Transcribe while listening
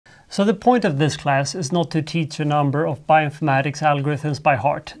So the point of this class is not to teach a number of bioinformatics algorithms by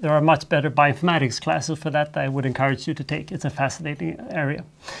heart. There are much better bioinformatics classes for that I would encourage you to take. It's a fascinating area.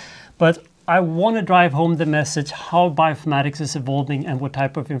 But I want to drive home the message how bioinformatics is evolving and what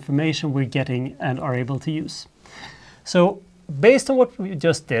type of information we're getting and are able to use. So based on what we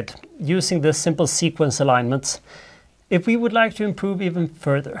just did, using the simple sequence alignments, if we would like to improve even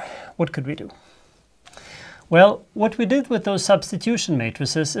further, what could we do? Well, what we did with those substitution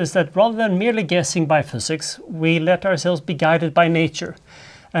matrices is that rather than merely guessing by physics, we let ourselves be guided by nature.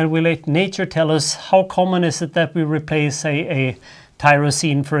 And we let nature tell us how common is it that we replace, say, a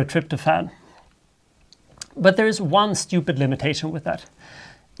tyrosine for a tryptophan. But there is one stupid limitation with that.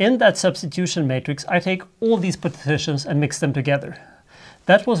 In that substitution matrix, I take all these positions and mix them together.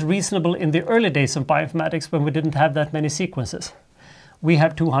 That was reasonable in the early days of bioinformatics when we didn't have that many sequences. We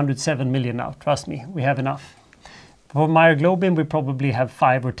have 207 million now, trust me, we have enough. For myoglobin, we probably have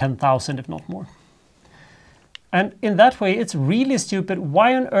 5 or 10,000, if not more. And in that way, it's really stupid.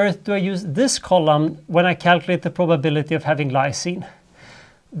 Why on earth do I use this column when I calculate the probability of having lysine?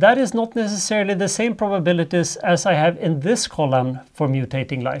 That is not necessarily the same probabilities as I have in this column for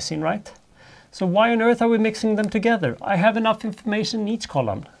mutating lysine, right? So why on earth are we mixing them together? I have enough information in each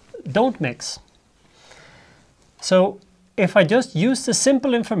column. Don't mix. So if I just use the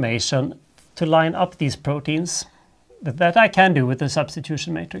simple information to line up these proteins, that I can do with the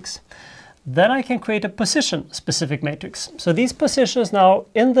substitution matrix, then I can create a position-specific matrix. So these positions now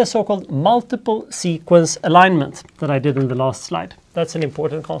in the so-called multiple sequence alignment that I did in the last slide. That's an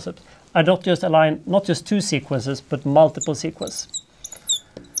important concept. I don't just align not just two sequences, but multiple sequences.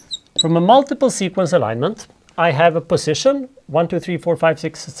 From a multiple sequence alignment, I have a position, 1, 2, 3, 4, 5,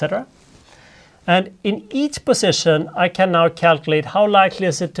 6, etc. And in each position, I can now calculate how likely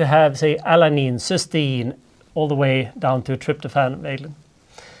is it to have, say, alanine, cysteine, all the way down to tryptophan valine.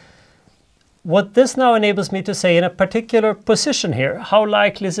 What this now enables me to say in a particular position here, how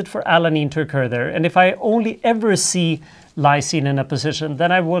likely is it for alanine to occur there? And if I only ever see lysine in a position,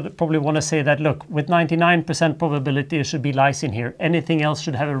 then I would probably want to say that, look, with 99% probability it should be lysine here. Anything else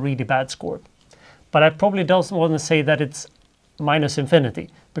should have a really bad score. But I probably don't want to say that it's minus infinity,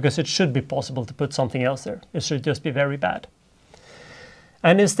 because it should be possible to put something else there. It should just be very bad.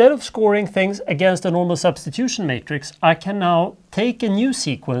 And instead of scoring things against a normal substitution matrix, I can now take a new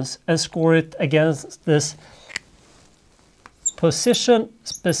sequence and score it against this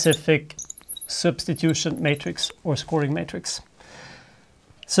position-specific substitution matrix or scoring matrix.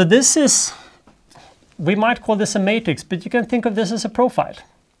 So this is, we might call this a matrix, but you can think of this as a profile.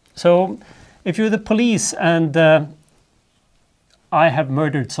 So if you're the police and I have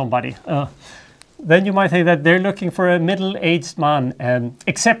murdered somebody, then you might think that they're looking for a middle-aged man,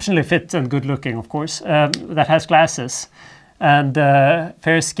 exceptionally fit and good-looking, of course, that has glasses and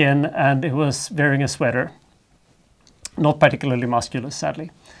fair skin, and he was wearing a sweater. Not particularly musculous, sadly.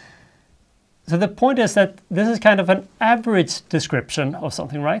 So the point is that this is kind of an average description of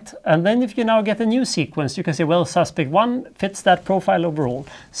something, right? And then if you now get a new sequence, you can say, well, suspect 1 fits that profile overall.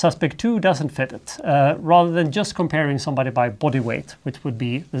 Suspect 2 doesn't fit it, rather than just comparing somebody by body weight, which would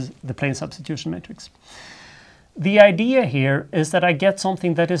be the plain substitution matrix. The idea here is that I get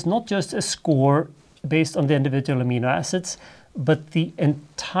something that is not just a score based on the individual amino acids, but the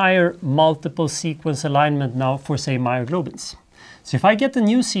entire multiple sequence alignment now for, say, myoglobins. So if I get the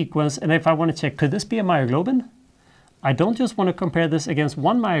new sequence and if I want to check, could this be a myoglobin? I don't just want to compare this against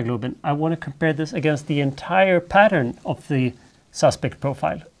one myoglobin. I want to compare this against the entire pattern of the suspect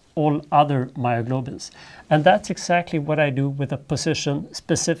profile, all other myoglobins. And that's exactly what I do with a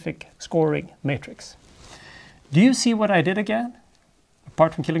position-specific scoring matrix. Do you see what I did again?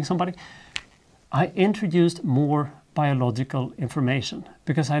 Apart from killing somebody, I introduced more biological information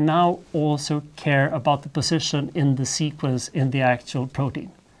because I now also care about the position in the sequence in the actual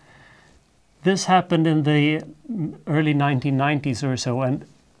protein. This happened in the early 1990s or so, and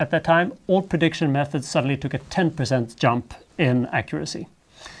at that time all prediction methods suddenly took a 10% jump in accuracy.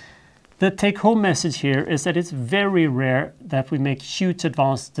 The take-home message here is that it's very rare that we make huge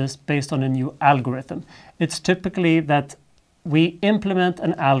advances based on a new algorithm. It's typically that we implement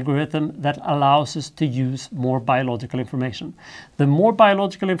an algorithm that allows us to use more biological information. The more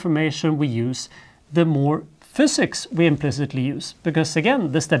biological information we use, the more physics we implicitly use. Because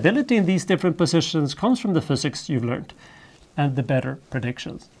again, the stability in these different positions comes from the physics you've learned, and the better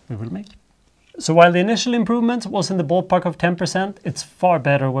predictions we will make. So while the initial improvement was in the ballpark of 10%, it's far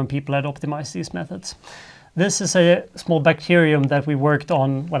better when people had optimized these methods. This is a small bacterium that we worked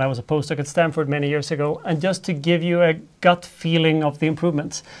on when I was a postdoc at Stanford many years ago. And just to give you a gut feeling of the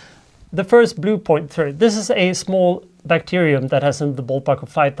improvements, the first blue point, this is a small bacterium that has in the ballpark of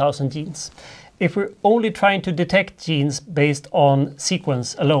 5,000 genes. If we're only trying to detect genes based on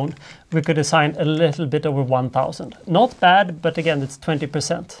sequence alone, we could assign a little bit over 1,000. Not bad, but again, it's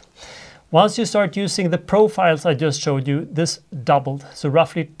 20%. Once you start using the profiles I just showed you, this doubled. So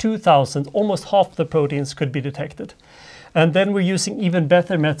roughly 2,000, almost half the proteins could be detected. And then we're using even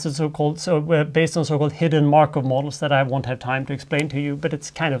better methods, based on so-called hidden Markov models that I won't have time to explain to you, but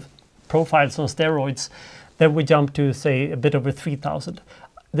it's kind of profiles on steroids. Then we jump to, say, a bit over 3,000.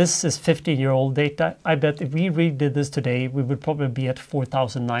 This is 15-year-old data. I bet if we redid this today, we would probably be at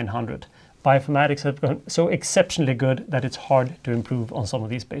 4,900. Bioinformatics have gone so exceptionally good that it's hard to improve on some of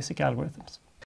these basic algorithms.